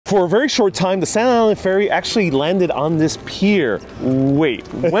For a very short time, the Staten Island Ferry actually landed on this pier. Wait,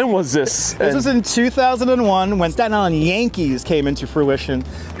 when was this? This was in 2001 when Staten Island Yankees came into fruition.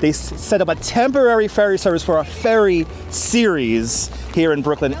 They set up a temporary ferry service for a ferry series here in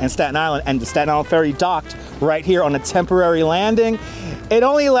Brooklyn and Staten Island, and the Staten Island Ferry docked right here on a temporary landing. It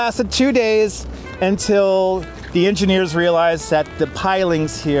only lasted 2 days until the engineers realized that the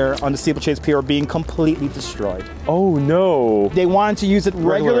pilings here on the Steeplechase Pier are being completely destroyed. Oh no. They wanted to use it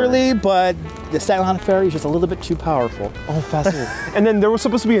regularly, but the Staten Island Ferry is just a little bit too powerful. Oh, fascinating. And then there was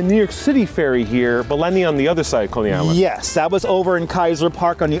supposed to be a New York City ferry here, but landing on the other side of Coney Island. Yes, that was over in Kaiser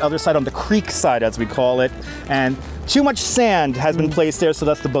Park on the other side, on the creek side as we call it. And too much sand has been placed there, so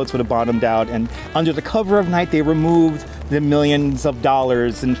thus the boats would have bottomed out. And under the cover of night, they removed the millions of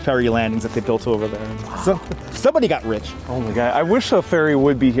dollars in ferry landings that they built over there. So somebody got rich. Oh my God, I wish a ferry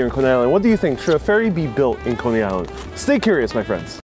would be here in Coney Island. What do you think? Should a ferry be built in Coney Island? Stay curious, my friends.